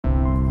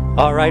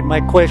All right, my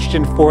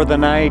question for the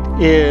night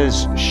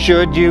is,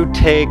 should you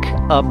take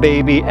a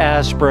baby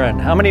aspirin?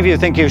 How many of you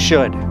think you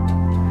should?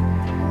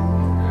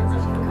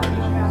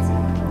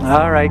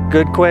 All right,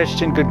 good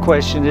question, good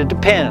question. It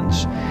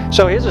depends.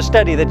 So here's a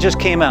study that just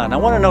came out. I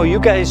want to know, you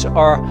guys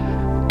are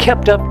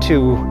kept up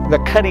to the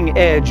cutting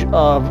edge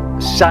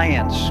of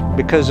science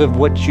because of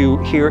what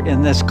you hear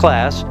in this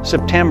class,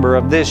 September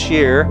of this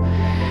year.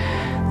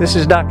 This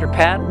is Dr.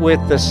 Pat with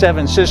the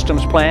 7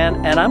 Systems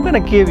Plan, and I'm going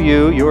to give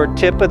you your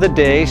tip of the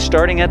day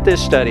starting at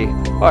this study.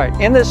 All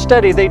right, in this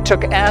study, they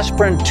took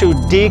aspirin to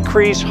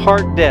decrease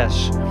heart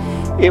deaths.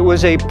 It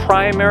was a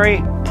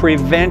primary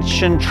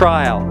prevention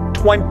trial.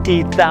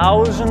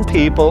 20,000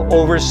 people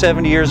over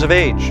 70 years of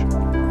age.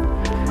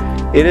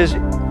 It is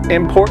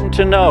important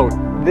to note,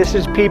 this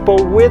is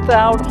people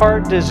without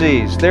heart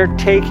disease. They're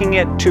taking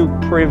it to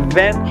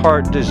prevent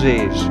heart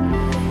disease.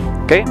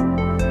 Okay?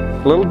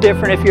 A little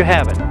different if you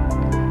have it.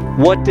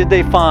 What did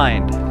they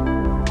find?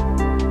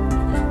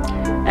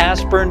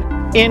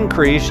 Aspirin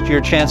increased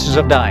your chances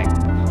of dying.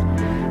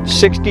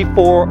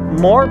 64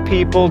 more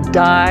people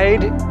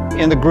died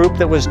in the group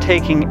that was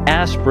taking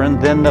aspirin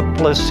than the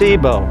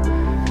placebo.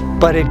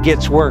 But it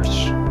gets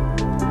worse.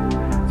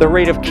 The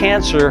rate of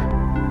cancer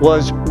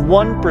was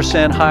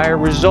 1% higher,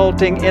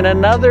 resulting in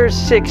another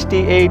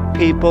 68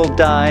 people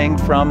dying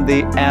from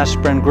the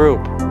aspirin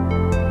group.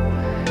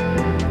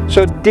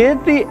 So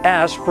did the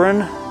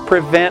aspirin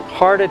prevent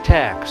heart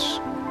attacks?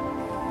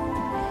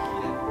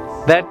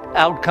 That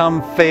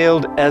outcome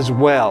failed as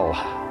well.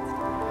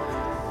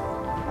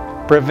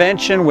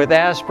 Prevention with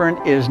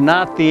aspirin is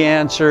not the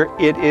answer,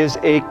 it is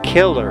a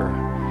killer.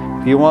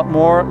 If you want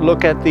more,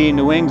 look at the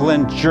New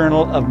England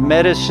Journal of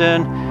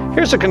Medicine.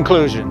 Here's a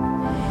conclusion.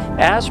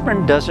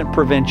 Aspirin doesn't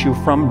prevent you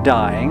from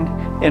dying.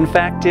 In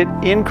fact, it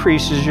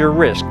increases your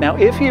risk. Now,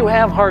 if you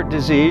have heart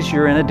disease,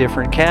 you're in a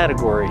different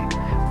category.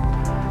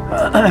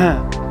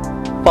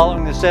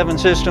 Following the 7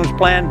 Systems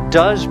Plan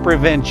does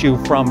prevent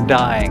you from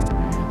dying.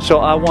 So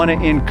I want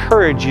to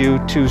encourage you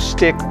to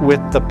stick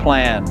with the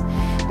plan.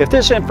 If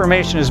this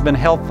information has been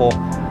helpful,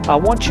 I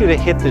want you to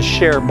hit the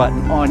share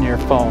button on your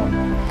phone.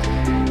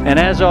 And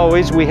as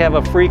always, we have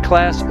a free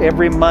class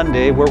every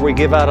Monday where we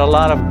give out a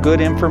lot of good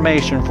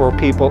information for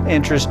people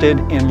interested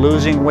in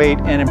losing weight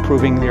and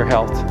improving their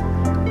health.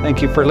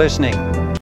 Thank you for listening.